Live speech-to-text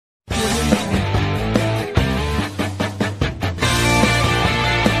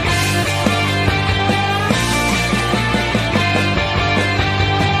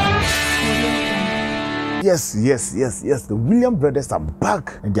Yes. The Williams brothers are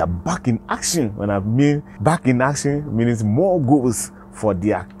back, and they are back in action. When I mean back in action, means more goals for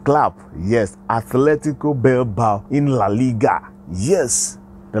their club. Yes, Atletico Bilbao in La Liga. Yes,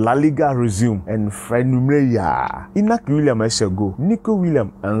 the La Liga resume, and Almeria. Inaki Williams go, Nico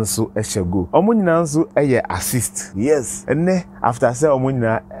Williams also go. Omunina also assist. Yes, and then after say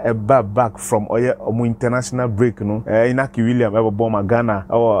Omunina back from omu international break, no. Inaki Williams ever bomb Ghana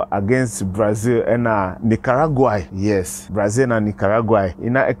or against Brazil and Nicaragua. Yes, Brazil and Nicaragua.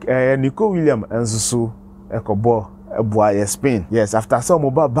 Nico Williams also ball. Spain. Yes, after some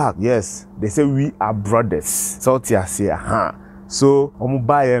mobile back, yes, they say we are brothers. So tia say, so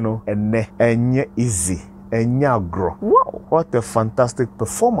no and easy and grow. Wow, what a fantastic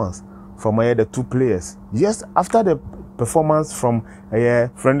performance from the two players. Yes, after the performance from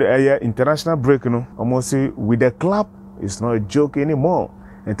international break, almost with the club, it's not a joke anymore.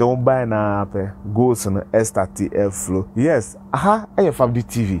 And to buy na goals on STTF flow. Yes, Fabdy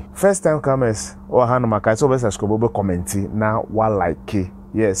TV. First time comers or hand my so subscribe, comment now while like.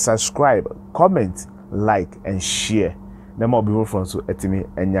 Yes, subscribe, comment, like, and share. The more people from so etimi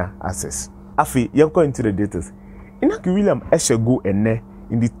enya access. Afi, you go into the details. Inaki Williams go in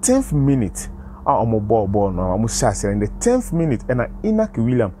the 10th minute. Ball no. I'm in the 10th minute and Inaki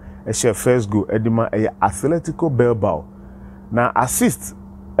Williams first go edima Atletico Bilbao. Now assist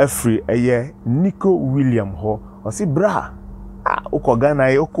free Nico Williams ho o si bra uko Ghana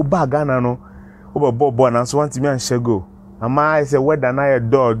uko ba Ghana no o bo na so want me an shego ama say whether na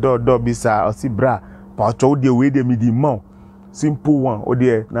door bisa o si bra pa cho de we de midi mo simple one o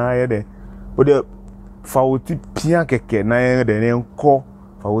de na de o de fawoti pian keke na de ne nko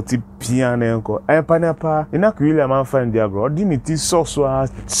fawoti pian ne nko pa Inaki Williams man find dia bro dignity so a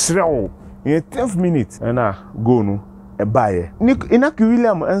srew in 10th minute na go no Inaki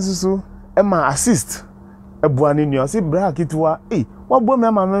Williams also Emma assist Ebuani New say bra kitwa what boy me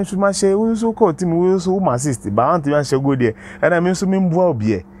man so ma share we so call team we so ma assist ba want to share go there and I mean so me mboa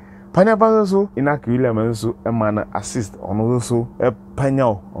obi panya so Inaki Williams so Emma na assist on so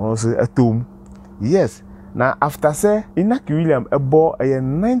panya on so atom. Yes, now after say Inaki Williams ball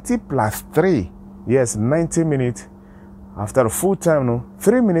 90 plus 3. Yes, 90 minutes after full time no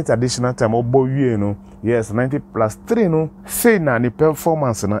 3 minutes additional time obo wie no. Yes, 90 plus 3 no. Say na the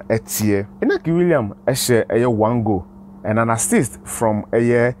performance na etie. Inaki Williams share 1 goal and an assist from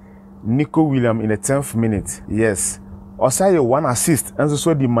Nico Williams in the 10th minute. Yes. Also 1 assist and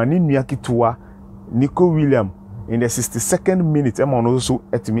so the mani nuakitua Nico Williams in the 62nd minute and also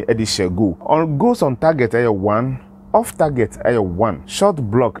etimi edi share goal. On goals on target 1, off target 1, shot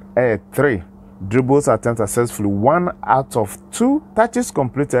block 3. Dribbles attempt successfully 1 out of 2. Touches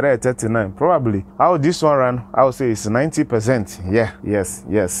completed at 39. Probably how this one run, I would say it's 90%. Yeah, yes,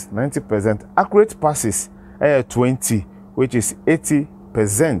 90%. Accurate passes 20, which is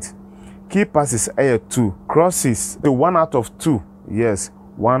 80%. Key passes 2. Crosses 1 out of 2. Yes,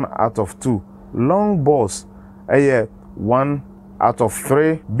 1 out of 2. Long balls 1 out of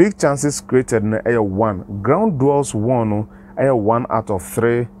 3. Big chances created 1. Ground duels 1 out of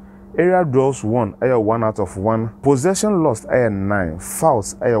 3. Area draws 1, 1 out of 1. Possession lost, 9.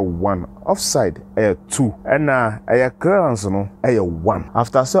 Fouls, 1. Offside, 2. And clearance, 1.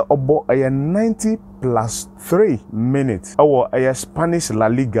 After say obo 90 plus 3 minutes. Our Spanish La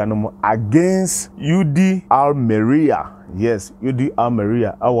Liga against UD Almeria. Yes, UD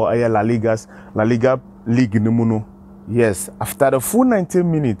Almeria. Our La Liga League no. Yes, after the full 90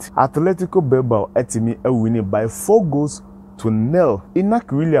 minutes, Atletico Bilbao etimi winning by 4 goals to 0.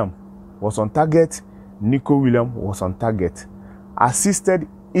 Inaki Williams was on target, Nico Williams was on target. Assisted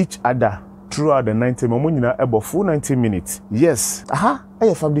each other throughout the 90 minutes, about full 90 minutes. Yes,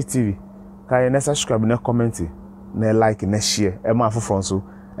 Fabdy TV. Can you subscribe, na comment, na like, na share. Emma for so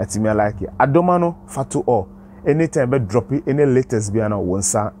etimi like. Adomano fatu all. Anytime be drop it, any latest biana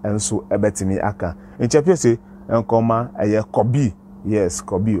wonsa and so ebetimi aka. In chapese enkoma Kobi. Yes,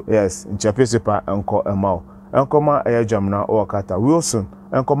 Kobi. Yes, in chapese pa enko emao. Enkoma Jamna or Kata Wilson,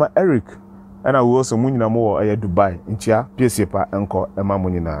 Enkoma Eric, and I will also Munina more Dubai, in Chia, Piesepa, Enko, Emma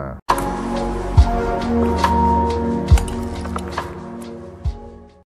Munina.